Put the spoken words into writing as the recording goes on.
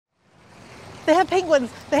They have penguins.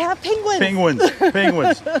 They have penguins. Penguins.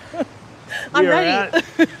 Penguins. I'm We are ready.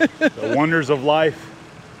 at the Wonders of Life.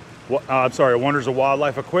 I'm sorry, Wonders of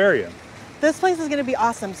Wildlife Aquarium. This place is going to be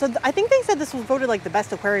awesome. So I think they said this was voted like the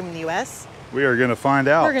best aquarium in the U.S. We are going to find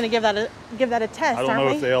out. We're going to give that a test, I don't aren't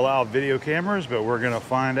know we? if they allow video cameras, but we're going to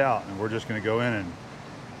find out, and we're just going to go in and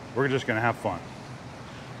we're just going to have fun.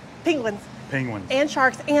 Penguins. Penguins. And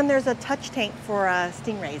sharks, and there's a touch tank for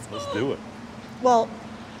stingrays. Let's do it. Well,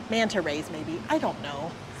 manta rays maybe. I don't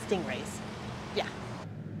know. Stingrays. Yeah.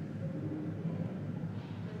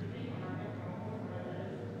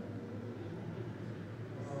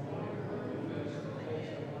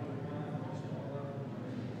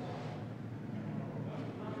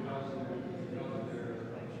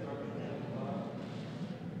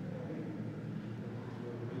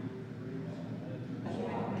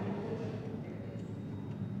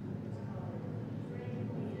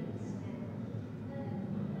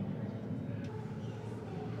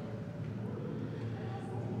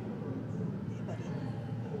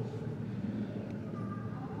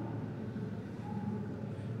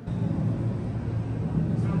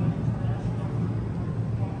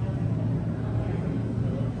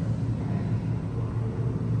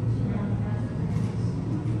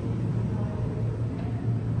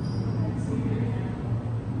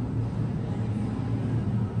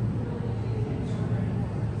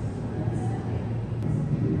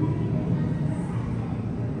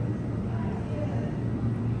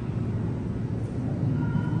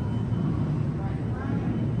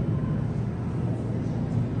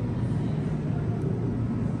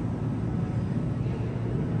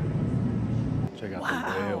 Check out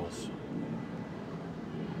Wow. the whales.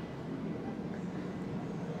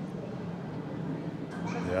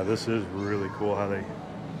 Yeah, this is really cool how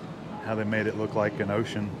they made it look like an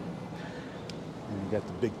ocean. And you got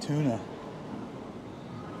the big tuna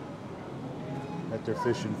that they're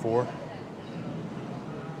fishing for.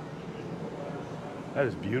 That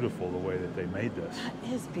is beautiful the way that they made this.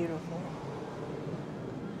 That is beautiful.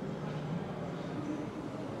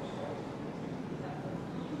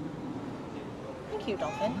 Thank you,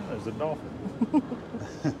 dolphin. There's a dolphin.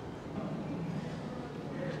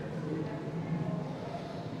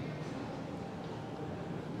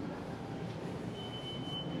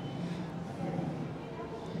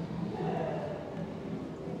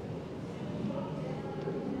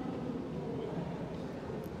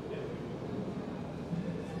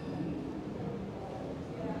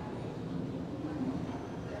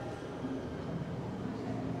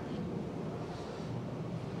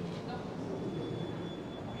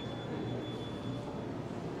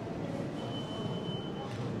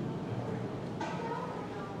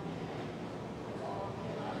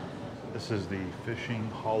 This is the Fishing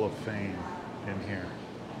Hall of Fame in here.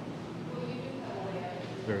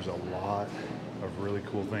 There's a lot of really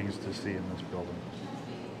cool things to see in this building.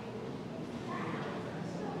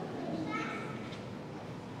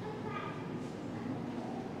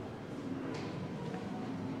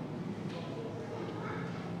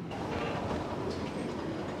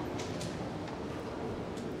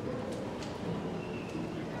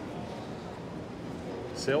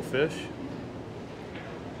 Sailfish.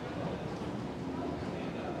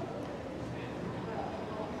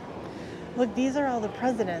 Look, these are all the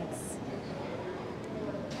presidents.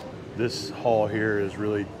 This hall here is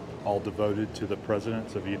really all devoted to the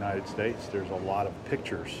presidents of the United States. There's a lot of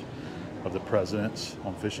pictures of the presidents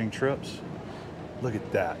on fishing trips. Look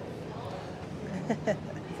at that.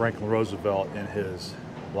 Franklin Roosevelt and his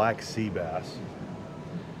black sea bass.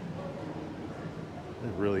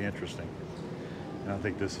 It's really interesting. And I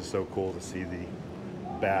think this is so cool to see the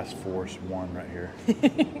Bass Force One right here.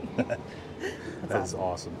 That's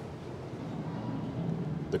awesome.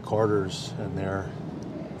 The Carters and their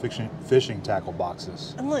fishing tackle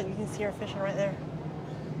boxes. And look, you can see our fishing right there.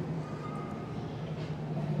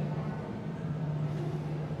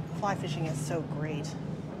 Fly fishing is so great.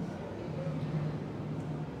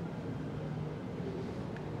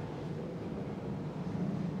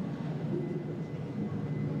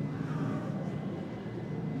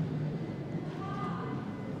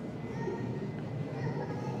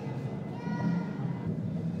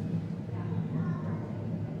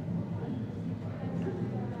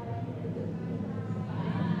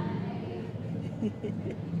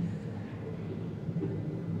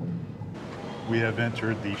 We have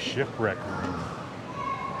entered the shipwreck room.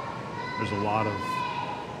 There's a lot of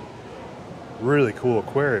really cool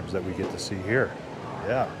aquariums that we get to see here.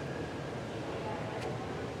 Yeah.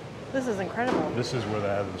 This is incredible. This is where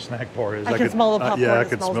the snack bar is. I can smell the popcorn. Yeah, I It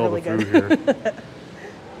can smells smell really the good. food here.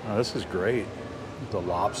 Oh, this is great. The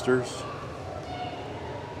lobsters.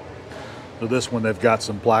 So this one, they've got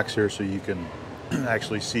some plaques here so you can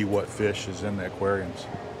actually see what fish is in the aquariums.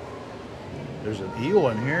 There's an eel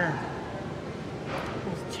in here.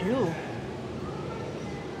 There's two.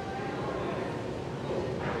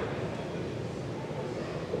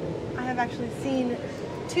 I have actually seen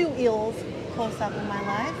two eels close up in my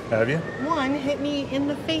life. Have you? One hit me in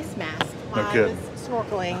the face mask while I was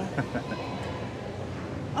snorkeling.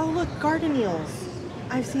 Oh, look, garden eels.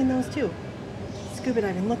 I've seen those too. Scuba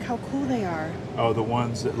diving, look how cool they are. Oh, the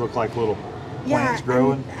ones that look like little plants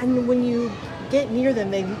growing? And when you get near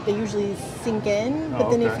them, they usually sink in,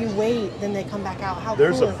 but then if you wait, then they come back out. How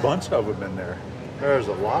There's cool a is that? bunch of them in there. There's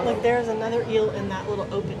a lot of Like them. there's another eel in that little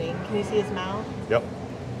opening. Can you see his mouth? Yep,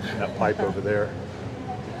 that pipe over there.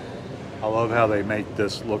 I love how they make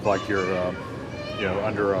this look like you're, you know,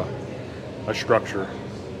 under a structure.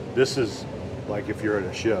 This is like if you're at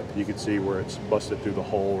a ship, you can see where it's busted through the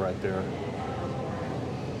hole right there.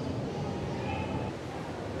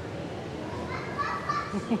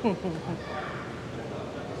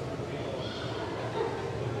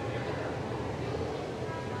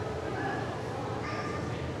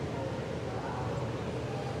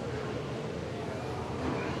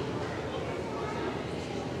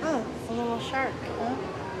 Oh, it's a little shark, huh?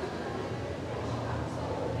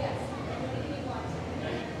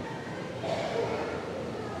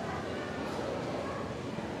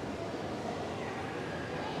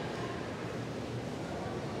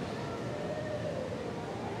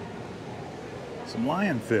 Some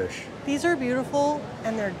lionfish. These are beautiful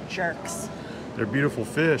and they're jerks. They're beautiful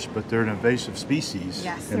fish, but they're an invasive species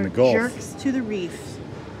Yes, in they're the Gulf. jerks to the reef.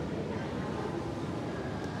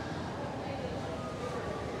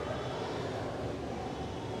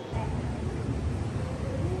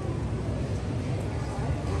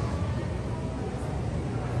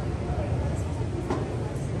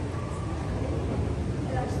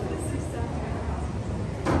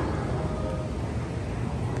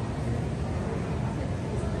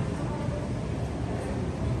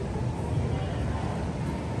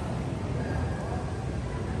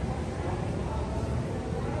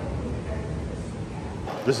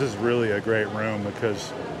 This is really a great room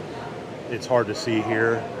because it's hard to see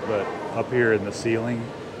here, but up here in the ceiling,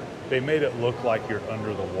 they made it look like you're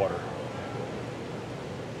under the water.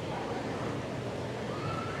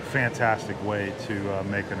 Fantastic way to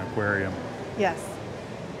make an aquarium. Yes.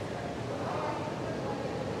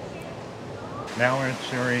 Now we're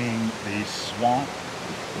entering the swamp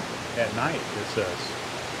at night, it says.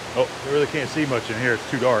 Oh, you really can't see much in here,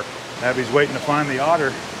 it's too dark. Abby's waiting to find the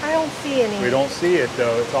otter. I don't see any. We don't see it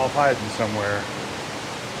though, it's all hiding somewhere.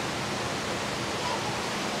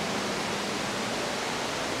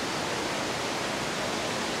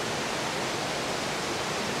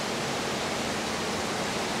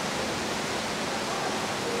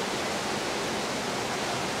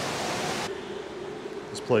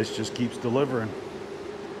 This place just keeps delivering.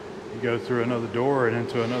 You go through another door and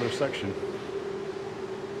into another section.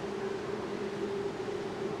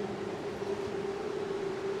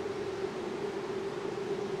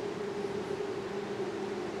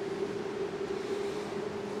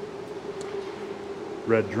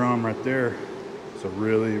 Red drum right there. It's a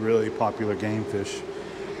really, really popular game fish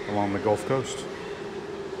along the Gulf Coast.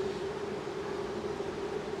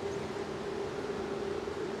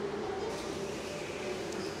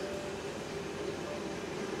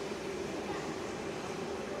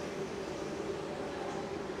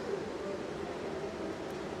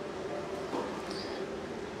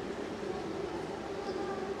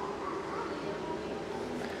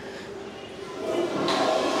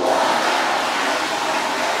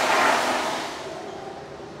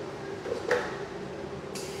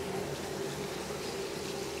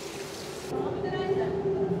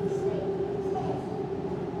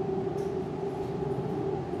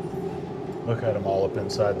 Look at them all up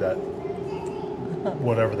inside that,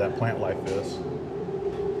 whatever that plant life is.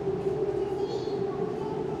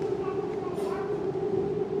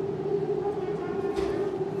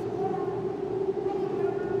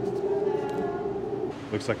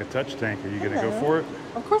 Looks like a touch tank. Are you gonna go for it?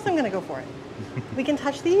 Of course I'm gonna go for it. We can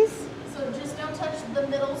touch these? So just don't touch the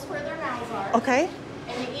middles where their mouths are. Okay.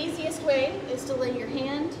 And the easiest way is to lay your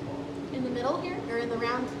hand in the middle here, or in the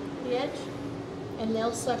round the edge, and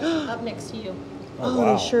they'll suck up next to you. Oh,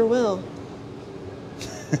 wow. they sure will.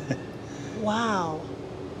 Wow.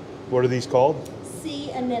 What are these called?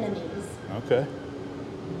 Sea anemones. Okay.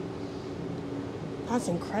 That's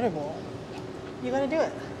incredible. You gotta do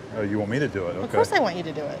it. Oh, you want me to do it? Okay. Of course I want you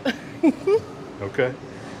to do it. Okay.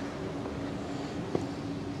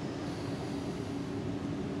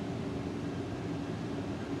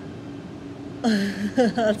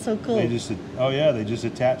 That's so cool. They just, oh yeah, they just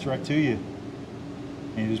attach right to you.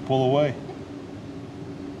 And you just pull away.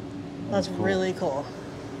 That's cool. really cool.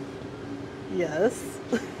 Yes.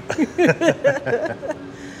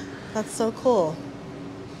 That's so cool.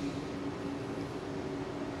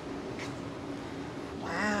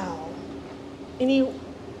 Wow.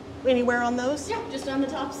 Anywhere on those? Yeah, just on the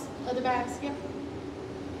tops of the bags. Yep.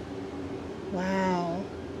 Wow.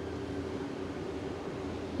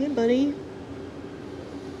 Hey, buddy.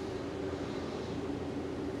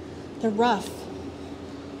 They're rough.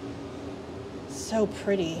 So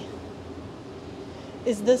pretty.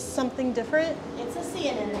 Is this something different? It's a sea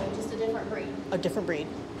anemone, just a different breed. A different breed.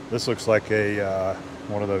 This looks like a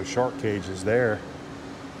one of those shark cages there.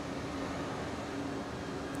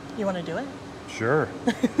 You want to do it? Sure,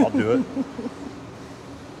 I'll do it.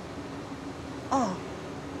 Oh,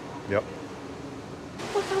 Yep.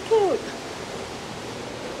 look how cute.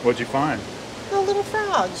 What'd you find? The little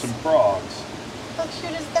frogs. Some frogs. How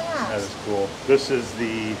cute is that? That is cool. This is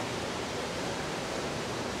the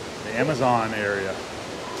Amazon area.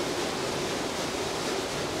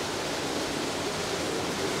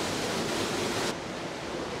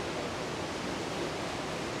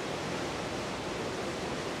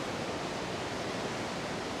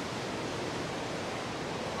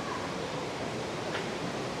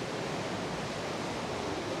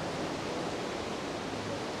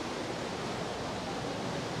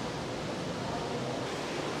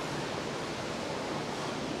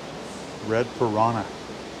 Red piranha.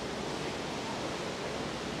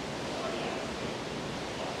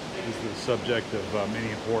 This is the subject of many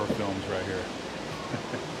horror films right here.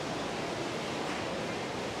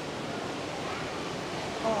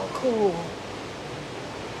 Oh, cool.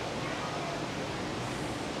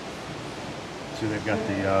 See, they've got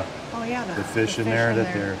Oh yeah, the fish in there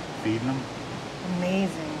that they're feeding them.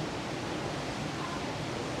 Amazing.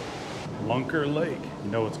 Lunker Lake.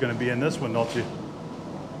 You know what's going to be in this one, don't you?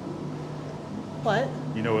 What?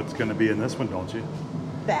 You know what's going to be in this one, don't you?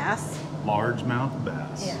 Bass. Largemouth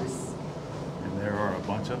bass. Yes. And there are a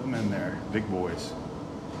bunch of them in there. Big boys.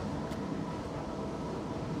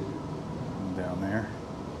 And down there.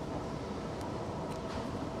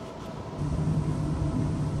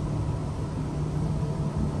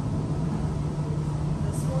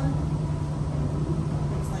 This one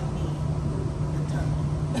looks like me. A ton.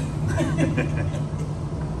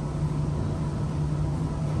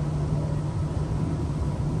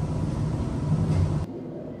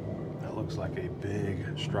 That looks like a big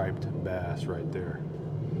striped bass right there.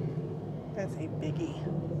 That's a biggie.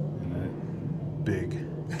 And a big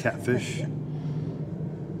catfish.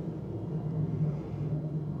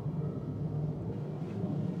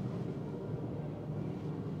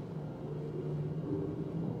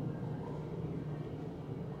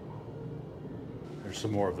 There's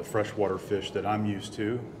some more of the freshwater fish that I'm used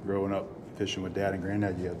to. Growing up fishing with Dad and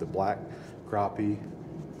Granddad, you have the black crappie.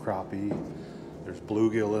 There's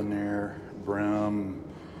bluegill in there, brim,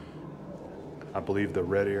 I believe the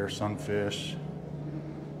red ear sunfish.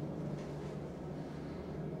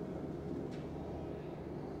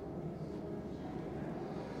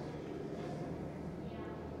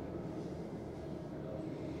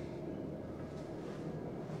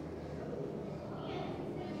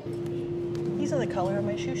 These are the color of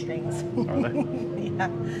my shoestrings. Are they? Yeah,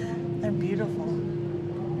 they're beautiful.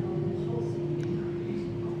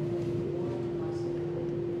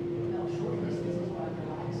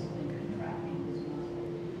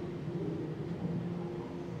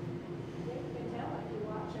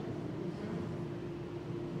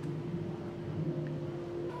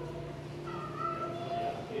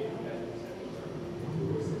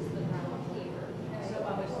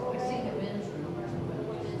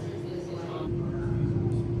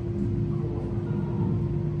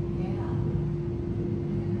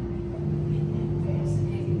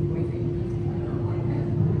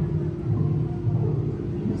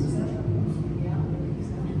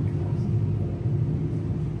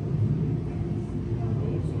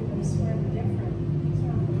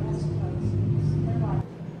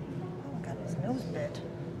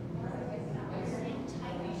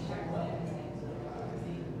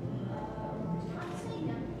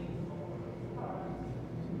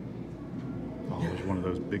 One of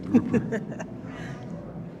those big grouper.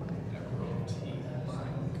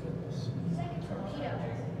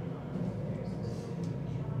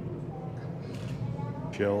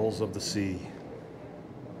 Shells of the sea.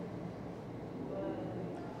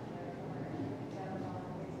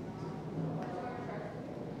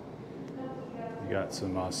 You got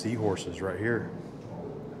some seahorses right here.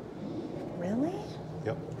 Really?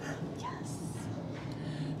 Yep. Yes.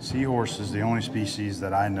 Seahorse is the only species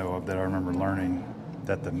that I know of that I remember learning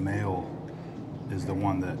that the male is the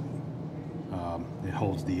one that it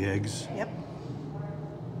holds the eggs. Yep.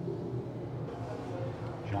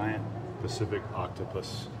 Giant Pacific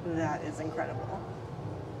octopus. That is incredible.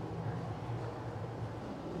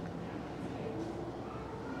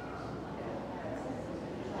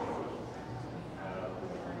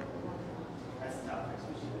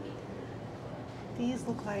 These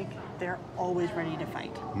look like they're always ready to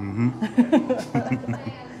fight. Mm-hmm.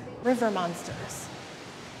 River monsters.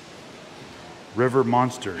 River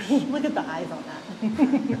monsters. Look at the eyes on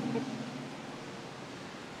that.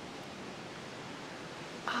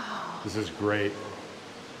 Oh. This is great.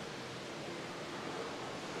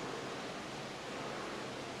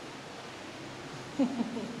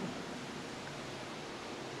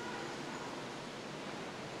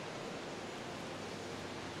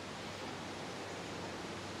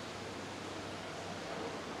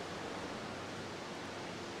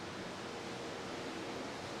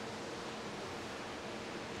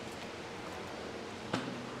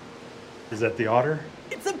 Is that the otter?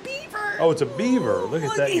 It's a beaver. Oh, it's a beaver. Look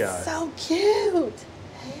at that he's guy. So cute.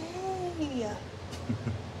 Hey.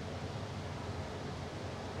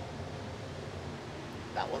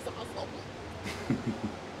 That was awesome.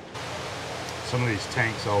 Some of these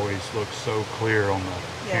tanks always look so clear on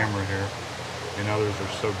the camera here, and others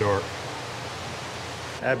are so dark.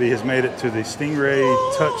 Abby has made it to the Stingray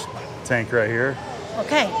Touch tank right here.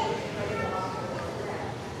 Okay.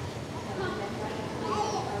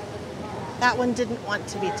 That one didn't want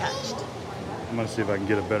to be touched. I'm gonna see if I can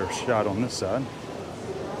get a better shot on this side.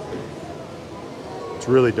 It's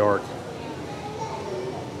really dark.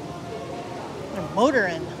 They're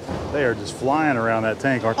motoring. They are just flying around that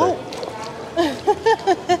tank, aren't they? Oh.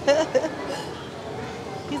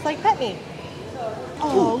 He's like, pet me.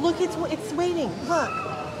 Oh, look, it's waiting. Look.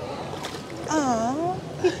 Oh.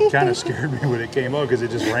 Kind of scared me when it came up because it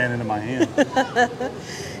just ran into my hand.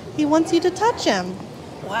 He wants you to touch him.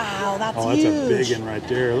 Wow, that's huge. Oh, that's a big one right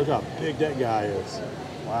there. Look how big that guy is.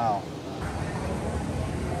 Wow.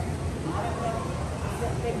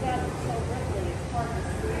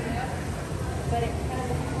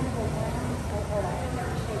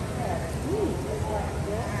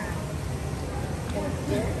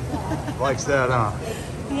 Likes that, huh?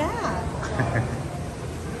 Yeah.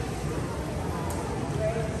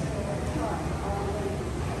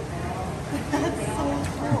 That's so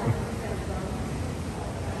cool.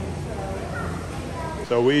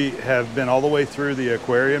 So we have been all the way through the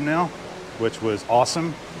aquarium now, which was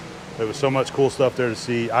awesome. There was so much cool stuff there to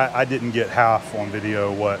see. I didn't get half on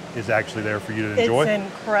video what is actually there for you to enjoy. It's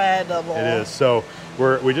incredible. It is. So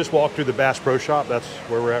we just walked through the Bass Pro Shop. That's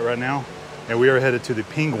where we're at right now. And we are headed to the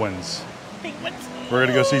penguins. Penguins. We're going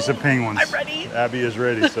to go see some penguins. I'm ready. Abby is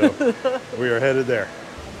ready, so we are headed there.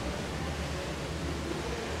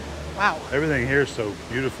 Wow. Everything here is so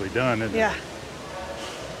beautifully done, isn't it? Yeah.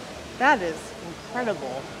 That is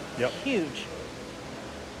incredible. Yep. Huge.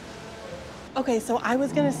 Okay, so I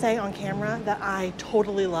was gonna say on camera that I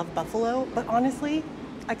totally love buffalo, but honestly,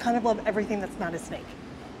 I kind of love everything that's not a snake.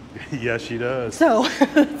 Yes, she does. So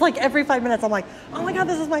it's like every 5 minutes I'm like, oh my God,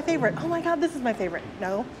 this is my favorite. Oh my God, this is my favorite.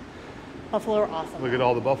 No, buffalo are awesome. Look at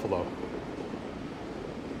all the buffalo.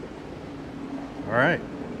 All right,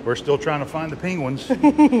 we're still trying to find the penguins.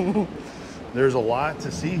 There's a lot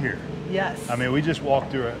to see here. Yes. I mean, we just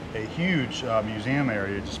walked through a huge museum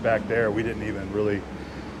area just back there. We didn't even really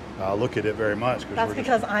look at it very much. That's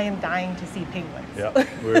because I am dying to see penguins. Yeah,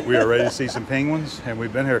 we are ready to see some penguins, and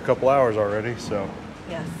we've been here a couple hours already, so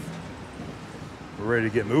Yes. we're ready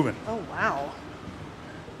to get moving. Oh, wow.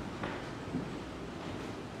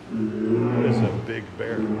 That is a big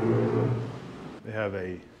bear. They have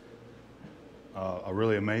a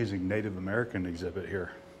really amazing Native American exhibit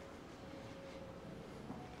here.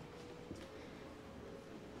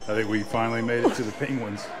 I think we finally made it to the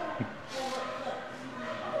penguins.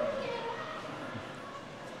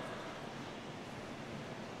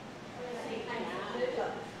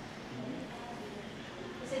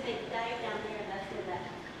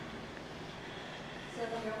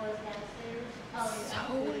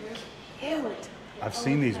 So cute. I've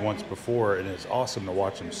seen these once before, and it's awesome to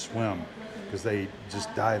watch them swim because they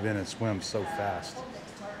just dive in and swim so fast.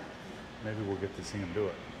 Maybe we'll get to see them do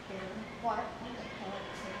it.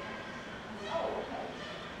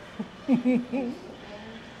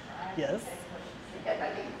 Yes.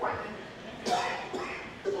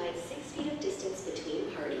 Provide 6 feet of distance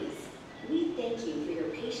between parties. We thank you for your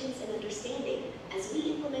patience and understanding as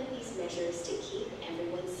we implement these measures to keep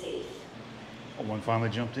everyone safe. Oh, one finally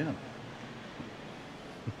jumped in.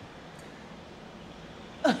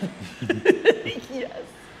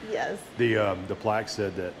 Yes. The plaque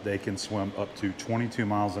said that they can swim up to 22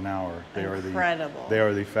 miles an hour. Incredible. They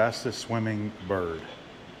are the fastest swimming bird.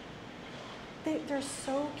 They're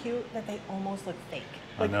so cute that they almost look fake.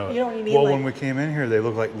 I know. You know what I mean? Well, like, when we came in here, they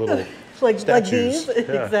looked like little like statues. these?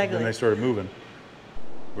 Yeah, Exactly. Then they started moving.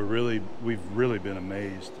 We've really been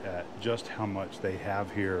amazed at just how much they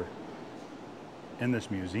have here in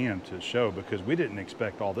this museum to show, because we didn't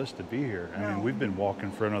expect all this to be here. I mean, we've been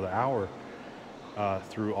walking for another hour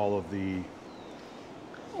through all of the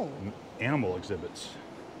animal exhibits,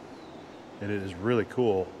 and it is really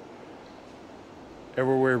cool.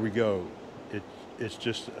 Everywhere we go, it's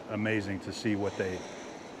just amazing to see what they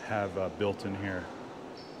have built in here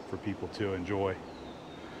for people to enjoy.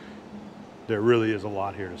 There really is a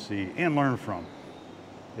lot here to see and learn from.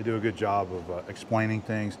 They do a good job of explaining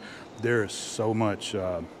things. There is so much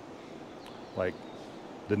like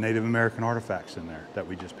the Native American artifacts in there that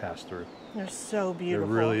we just passed through. They're so beautiful.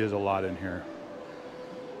 There really is a lot in here.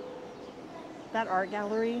 That art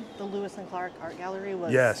gallery, the Lewis and Clark art gallery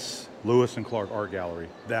was... Yes, Lewis and Clark art gallery.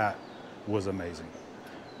 That was amazing.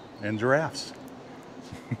 And giraffes.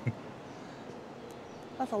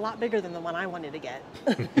 That's a lot bigger than the one I wanted to get.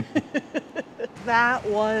 That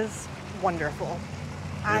was wonderful.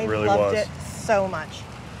 I really loved was. it so much.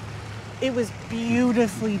 It was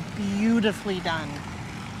beautifully, beautifully done.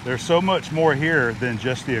 There's so much more here than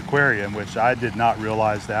just the aquarium, which I did not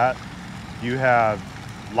realize that. You have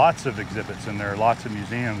lots of exhibits in there, lots of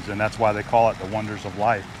museums, and that's why they call it the Wonders of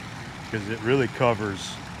Life, because it really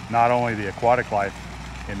covers not only the aquatic life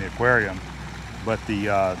in the aquarium, but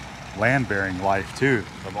the land-bearing life too,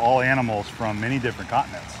 of all animals from many different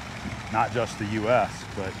continents, not just the US,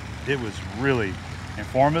 but it was really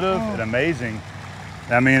informative and amazing.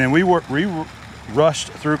 I mean, and we rushed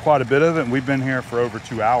through quite a bit of it, and we've been here for over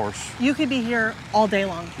 2 hours. You could be here all day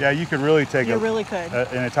long. Yeah, you could really take really could.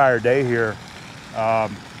 an entire day here,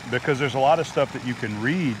 because there's a lot of stuff that you can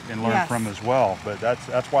read and learn from as well. But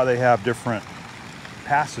that's why they have different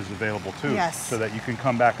passes available too, so that you can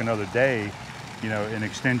come back another day, you know, and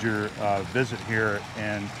extend your visit here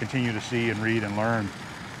and continue to see and read and learn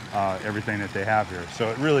everything that they have here. So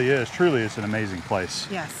it really is, truly, it's an amazing place.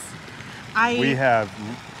 Yes. We have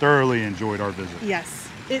thoroughly enjoyed our visit. Yes,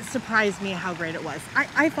 it surprised me how great it was.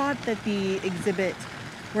 I thought that the exhibit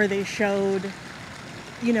where they showed,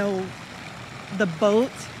 you know, the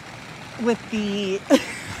boat with the...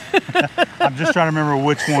 I'm just trying to remember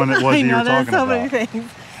which one it was that you were talking about. I know, there's so many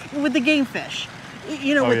things. With the game fish.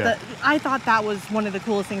 You know, I thought that was one of the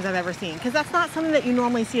coolest things I've ever seen, because that's not something that you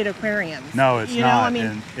normally see at aquariums. No, it's you not. Know? I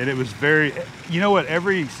mean, and it was very, you know what,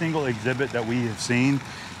 every single exhibit that we have seen,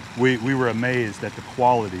 we were amazed at the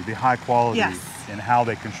quality, the high quality, and how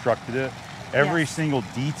they constructed it. Every single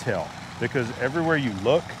detail, because everywhere you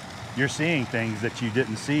look, you're seeing things that you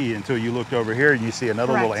didn't see until you looked over here and you see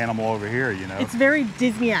another little animal over here, you know. It's very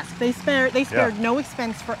Disney-esque. They spared no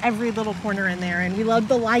expense for every little corner in there, and we loved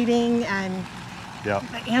the lighting and the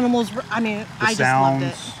animals. I mean, I just loved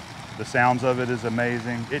it. The sounds of it is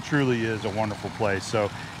amazing. It truly is a wonderful place. So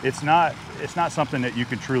it's not something that you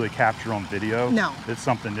can truly capture on video. No. It's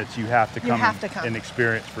something that you have to come and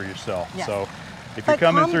experience for yourself. Yes. So if you're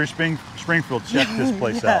coming through Springfield, check this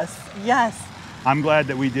place out. Yes. I'm glad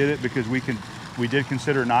that we did it, because we did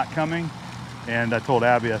consider not coming, and I told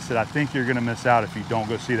Abby, I said, I think you're going to miss out if you don't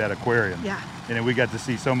go see that aquarium. Yeah. And then we got to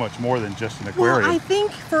see so much more than just an aquarium. Well, I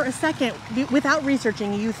think for a second, without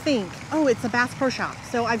researching, you think, oh, it's a Bass Pro Shop.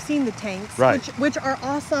 So I've seen the tanks, which are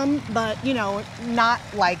awesome, but you know, not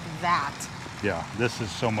like that. Yeah, this is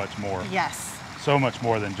so much more. Yes. So much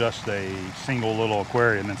more than just a single little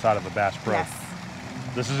aquarium inside of a Bass Pro. Yes.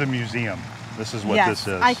 This is a museum. This is what this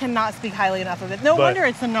is. I cannot speak highly enough of it. No wonder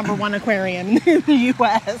it's the #1 aquarium in the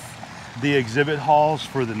U.S. The exhibit halls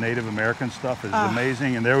for the Native American stuff is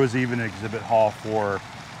amazing, and there was even an exhibit hall for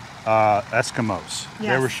Eskimos. Yes.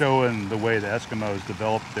 They were showing the way the Eskimos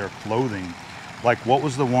developed their clothing. Like, what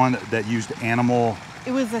was the one that used animal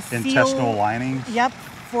intestinal linings? Yep,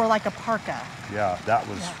 for like a parka. Yeah, that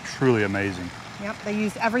was truly amazing. Yep, they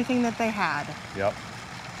used everything that they had. Yep.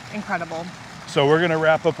 Incredible. So we're going to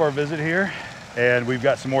wrap up our visit here, and we've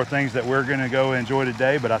got some more things that we're going to go enjoy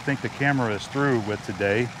today, but I think the camera is through with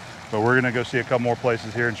today. But we're going to go see a couple more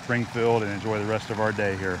places here in Springfield and enjoy the rest of our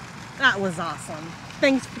day here. That was awesome.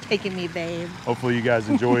 Thanks for taking me, babe. Hopefully you guys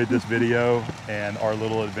enjoyed this video and our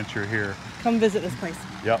little adventure here. Come visit this place.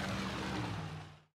 Yep.